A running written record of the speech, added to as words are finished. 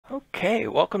Okay,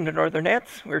 welcome to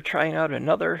NorthernANTs. We're trying out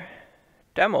another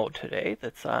demo today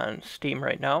that's on Steam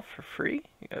right now for free.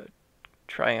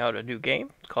 Trying out a new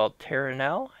game called Terra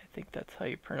NIL. I think that's how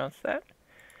you pronounce that.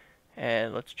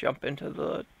 And let's jump into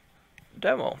the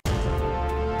demo.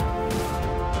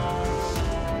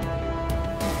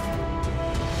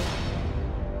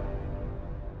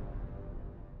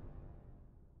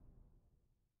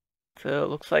 So it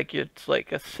looks like it's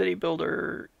like a city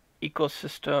builder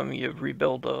ecosystem. You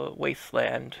rebuild a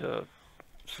wasteland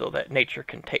so that nature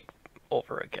can take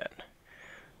over again.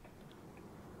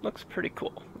 Looks pretty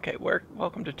cool. Okay,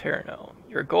 welcome to Terra NIL.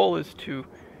 Your goal is to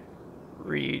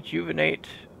rejuvenate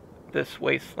this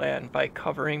wasteland by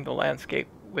covering the landscape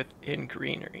in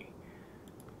greenery.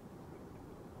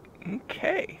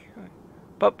 Okay,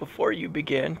 but before you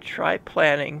begin, try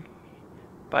planning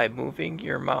by moving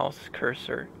your mouse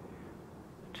cursor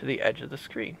to the edge of the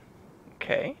screen.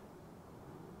 Okay.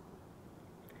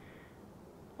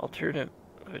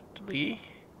 Alternatively,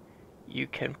 you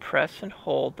can press and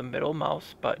hold the middle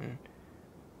mouse button.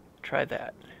 Try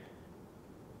that.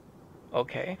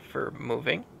 Okay, for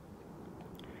moving.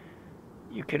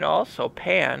 You can also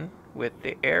pan with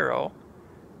the arrow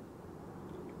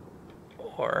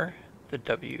or the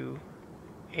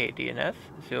WADNS,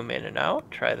 zoom in and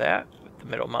out. Try that with the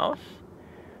middle mouse.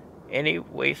 Any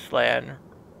wasteland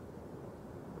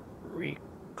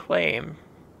reclaim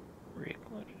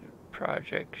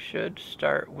project should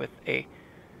start with a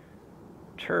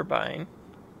turbine.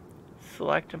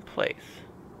 Select and place.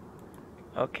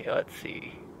 Okay, let's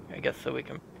see. I guess so we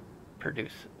can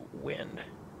produce wind.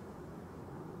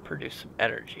 Produce some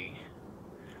energy.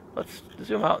 Let's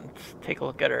zoom out and take a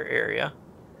look at our area.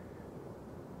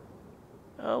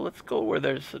 Let's go where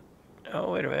there's a...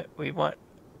 Oh, wait a minute. We want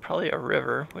probably a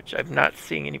river, which I'm not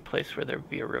seeing any place where there would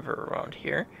be a river around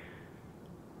here.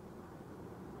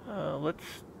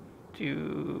 Let's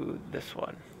do this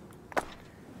one.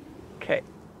 Okay.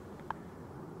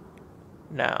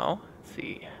 Now, let's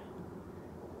see.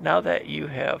 Now that you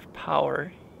have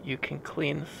power, you can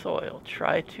clean the soil.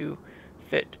 Try to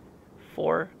fit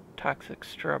 4 toxic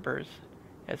strawberries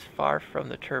as far from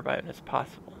the turbine as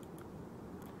possible.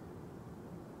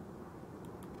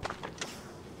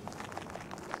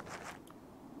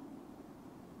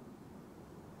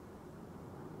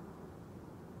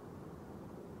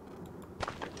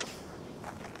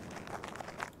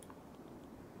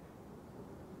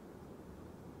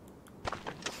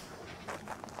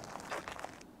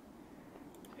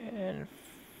 And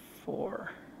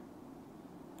 4.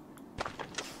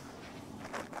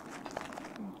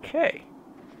 Okay.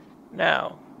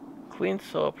 Now, clean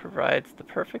soil provides the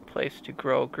perfect place to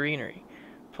grow greenery.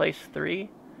 Place 3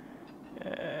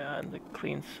 on the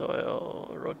clean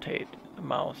soil. Rotate the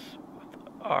mouse with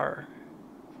R,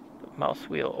 the mouse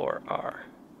wheel or R.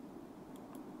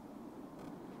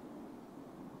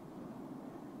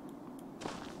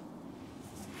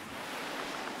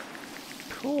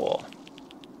 Cool.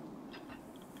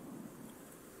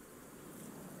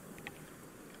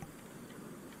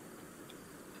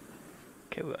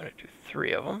 Okay, we want to do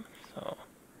 3 of them, so...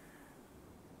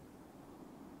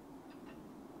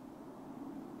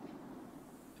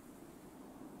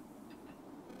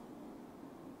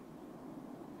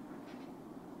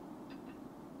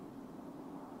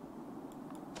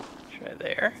 Try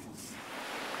there.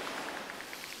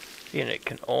 And it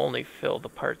can only fill the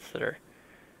parts that are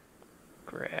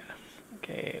grass.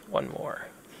 Okay, 1 more.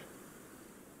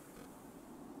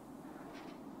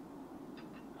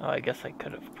 Oh, I guess I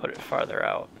could have put it farther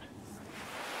out.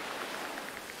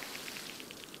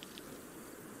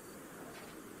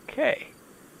 Okay,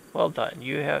 well done.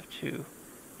 You have to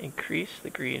increase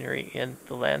the greenery in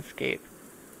the landscape.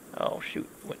 Oh shoot,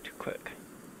 went too quick.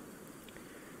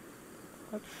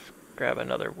 Let's grab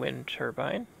another wind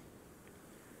turbine.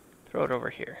 Throw it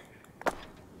over here.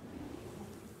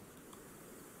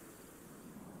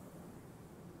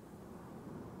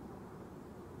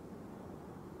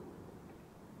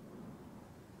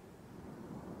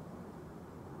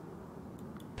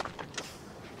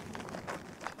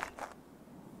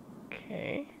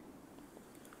 Okay.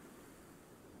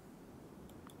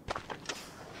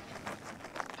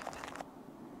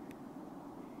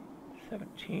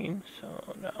 $17, so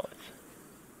now it's...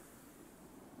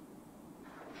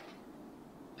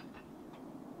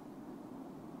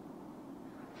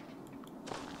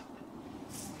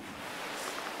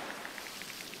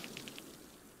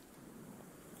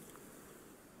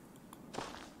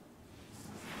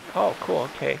 Oh, cool,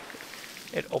 okay.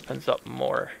 It opens up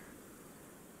more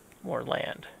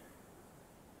land.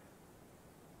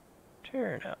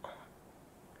 Terra NIL.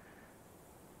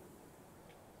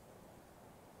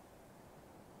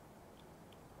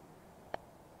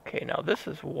 Okay, now this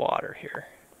is water here.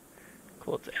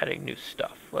 Cool, it's adding new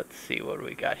stuff. Let's see what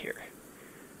we got here.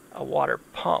 A water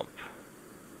pump.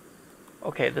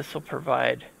 Okay, this will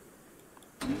provide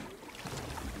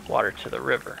water to the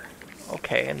river.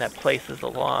 Okay, and that place is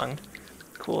along.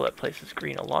 Cool, that place is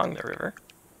green along the river.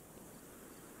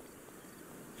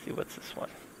 Let's see, what's this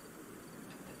one?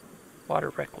 Water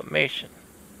reclamation.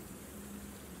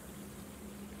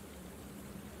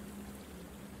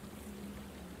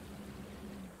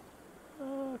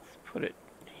 Let's put it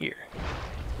here.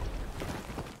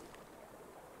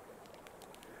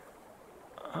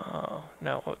 Oh,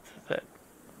 now what's that?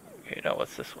 Okay, now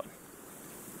what's this one?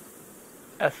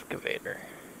 Excavator.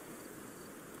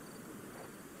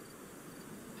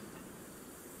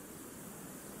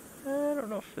 I don't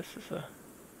know if this is a...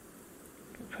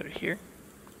 Can we put it here?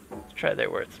 Let's try there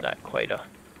where it's not quite a...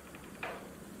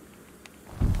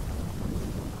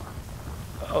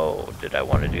 Oh, did I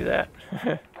want to do that?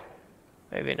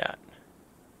 Maybe not.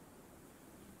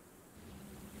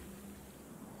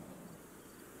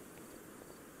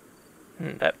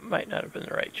 That might not have been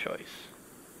the right choice.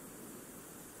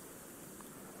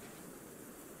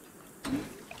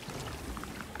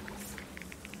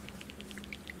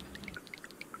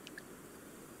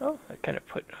 Oh, I kind of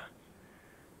put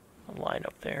a line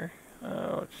up there.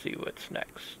 Let's see what's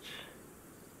next.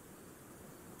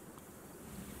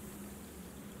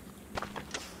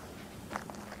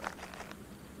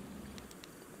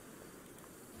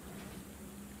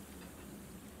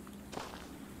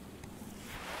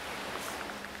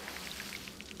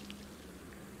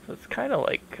 So it's kind of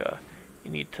like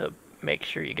you need to make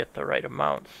sure you get the right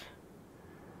amounts.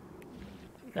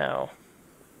 Now,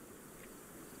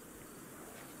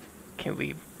 can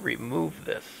we remove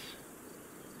this?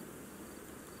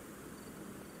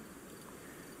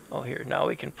 Oh, here, now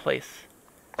we can place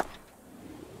a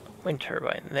wind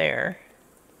turbine there,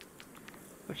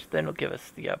 which then will give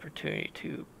us the opportunity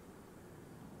to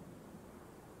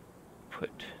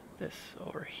put this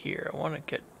over here. I want to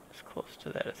get as close to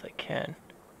that as I can.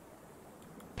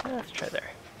 Let's try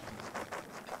there.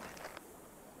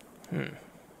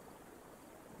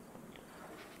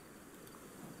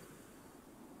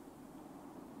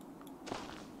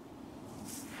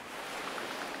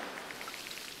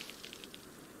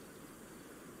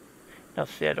 Now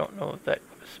see, I don't know if that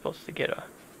was supposed to get a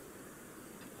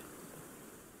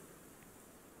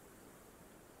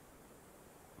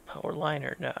power line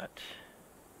or not.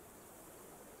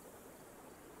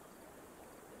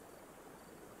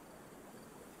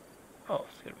 Oh,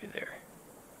 it's gonna be there.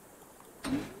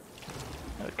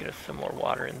 That'll get us some more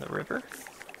water in the river.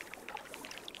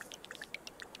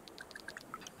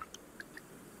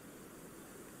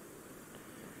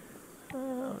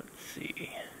 Let's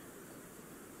see.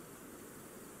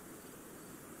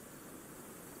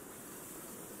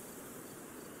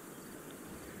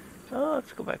 Oh,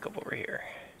 let's go back up over here.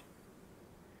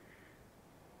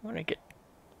 I want to get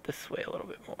this way a little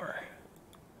bit more.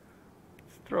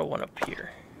 Let's throw one up here.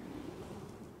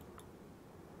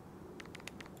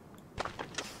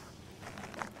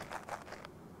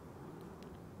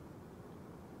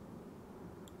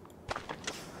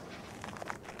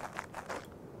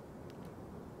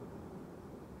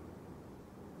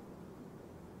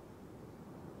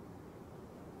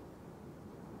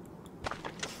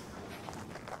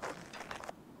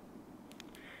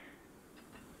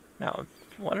 Now, I'm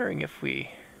wondering if let's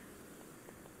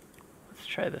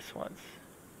try this once.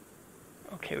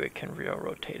 Okay, we can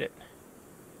rotate it.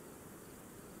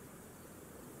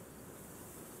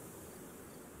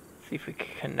 See if we can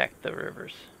connect the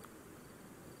rivers.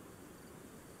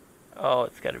 Oh,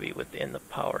 it's got to be within the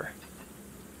power.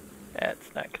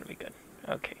 That's not going to be good.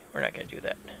 Okay, we're not going to do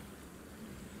that.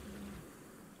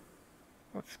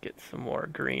 Let's get some more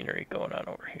greenery going on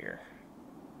over here.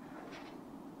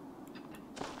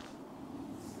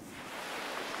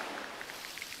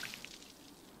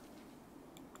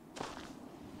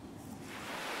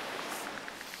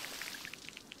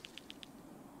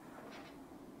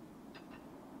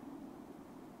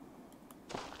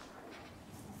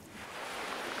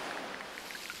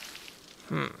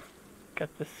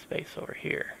 Got this space over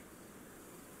here.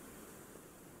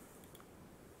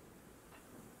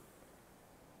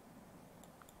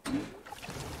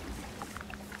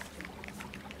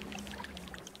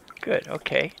 Good,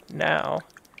 okay. Now,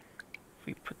 if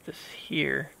we put this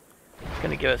here, it's going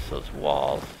to give us those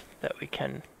walls that we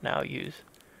can now use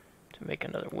to make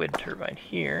another wind turbine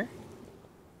here.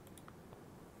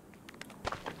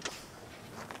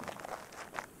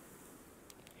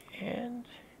 And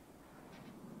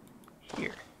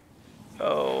here.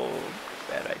 Oh,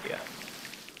 bad idea.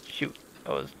 Shoot,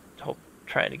 I was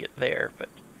trying to get there, but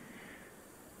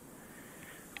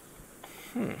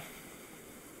 50.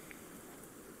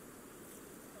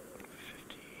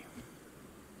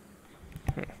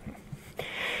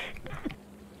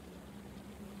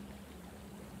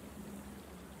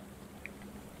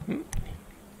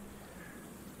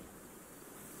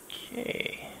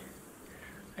 Okay.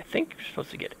 I think you're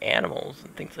supposed to get animals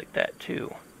and things like that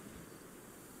too.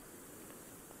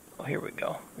 Oh, here we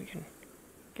go. We can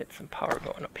get some power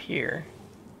going up here.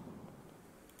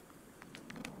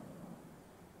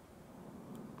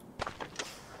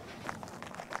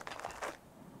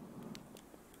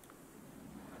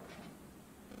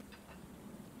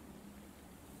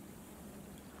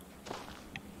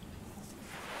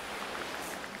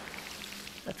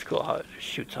 That's cool how it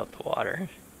shoots out the water.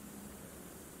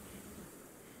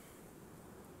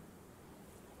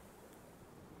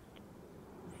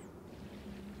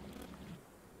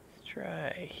 Let's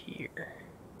try here.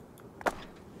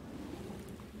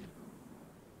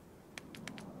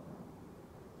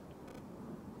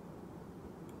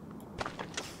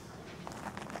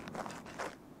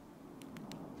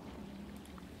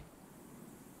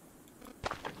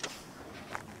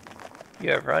 You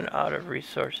have run out of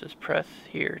resources. Press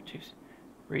here to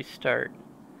restart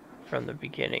from the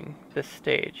beginning. This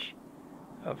stage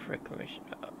of reclamation.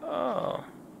 Oh.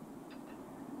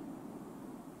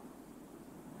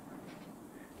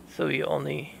 So you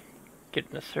only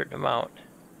get a certain amount.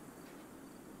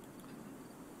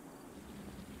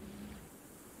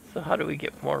 So how do we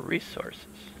get more resources?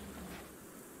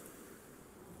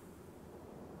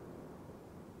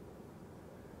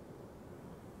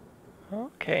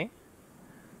 Okay.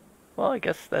 Well, I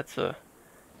guess that's a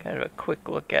kind of a quick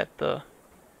look at the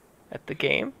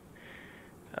game.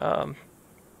 I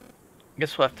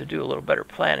guess we'll have to do a little better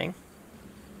planning.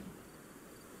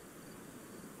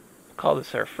 We'll call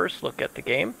this our first look at the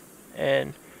game,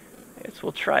 and I guess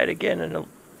we'll try it again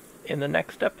in the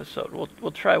next episode.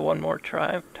 We'll try one more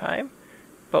time,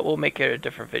 but we'll make it a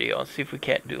different video and see if we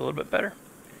can't do a little bit better.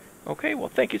 Okay, well,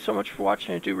 thank you so much for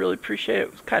watching. I do really appreciate it.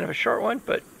 It was kind of a short one,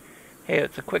 but hey,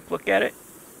 it's a quick look at it.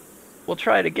 We'll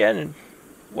try it again in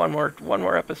one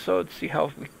more episode, see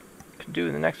how we can do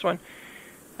in the next one.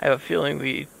 I have a feeling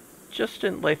we just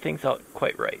didn't lay things out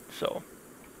quite right, so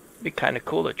it'd be kind of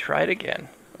cool to try it again.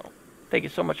 So, thank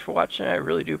you so much for watching. I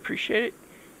really do appreciate it.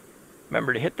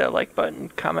 Remember to hit that like button,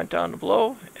 comment down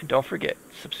below, and don't forget,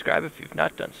 subscribe if you've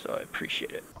not done so. I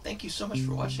appreciate it. Thank you so much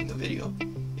for watching the video.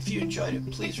 If you enjoyed it,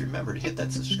 please remember to hit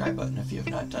that subscribe button if you have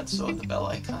not done so, and the bell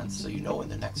icon so you know when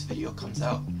the next video comes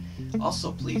out.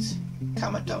 Also, please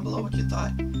comment down below what you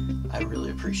thought. I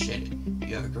really appreciate it.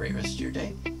 You have a great rest of your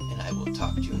day, and I will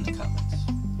talk to you in the comments.